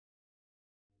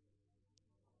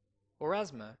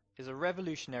Aurasma is a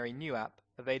revolutionary new app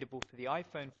available for the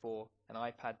iPhone 4 and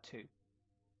iPad 2.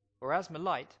 Aurasma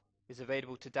Lite is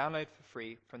available to download for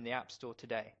free from the App Store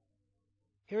today.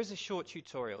 Here is a short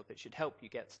tutorial that should help you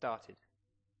get started.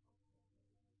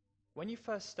 When you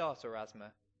first start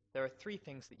Aurasma, there are 3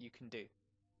 things that you can do.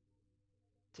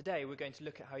 Today we're going to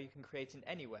look at how you can create an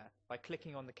anywhere by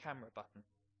clicking on the camera button.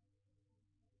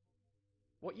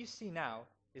 What you see now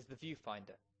is the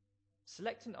viewfinder.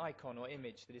 Select an icon or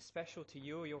image that is special to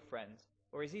you or your friends,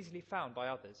 or is easily found by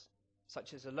others,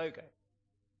 such as a logo.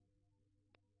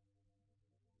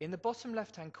 In the bottom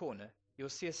left-hand corner, you'll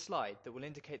see a slide that will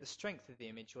indicate the strength of the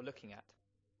image you're looking at.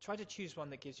 Try to choose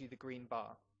one that gives you the green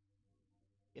bar.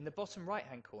 In the bottom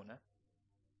right-hand corner,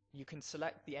 you can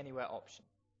select the Anywhere option.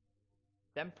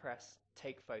 Then press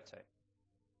Take Photo.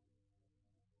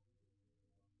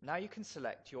 Now you can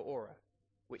select your aura,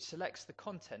 which selects the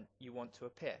content you want to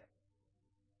appear.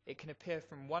 It can appear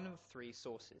from one of 3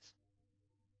 sources.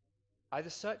 Either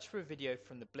search for a video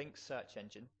from the Blink search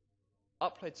engine,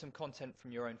 upload some content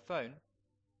from your own phone,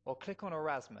 or click on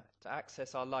Aurasma to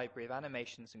access our library of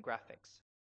animations and graphics.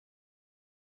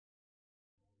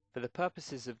 For the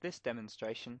purposes of this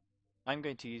demonstration, I'm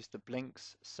going to use the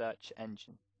Blink's search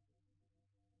engine.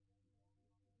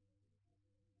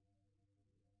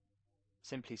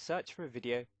 Simply search for a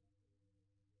video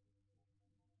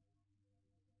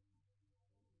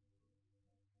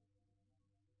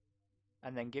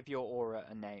and then give your aura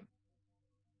a name.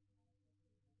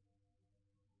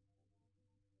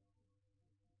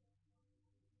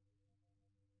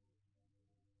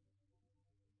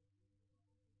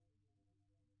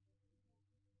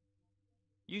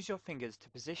 Use your fingers to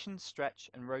position, stretch,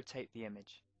 and rotate the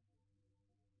image.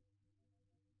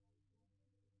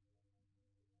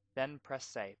 Then press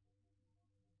Save.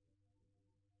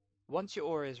 Once your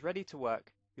aura is ready to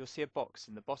work, you'll see a box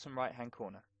in the bottom right-hand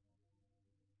corner.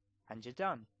 And you're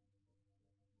done.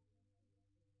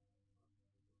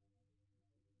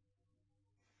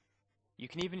 You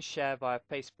can even share via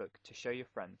Facebook to show your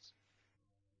friends.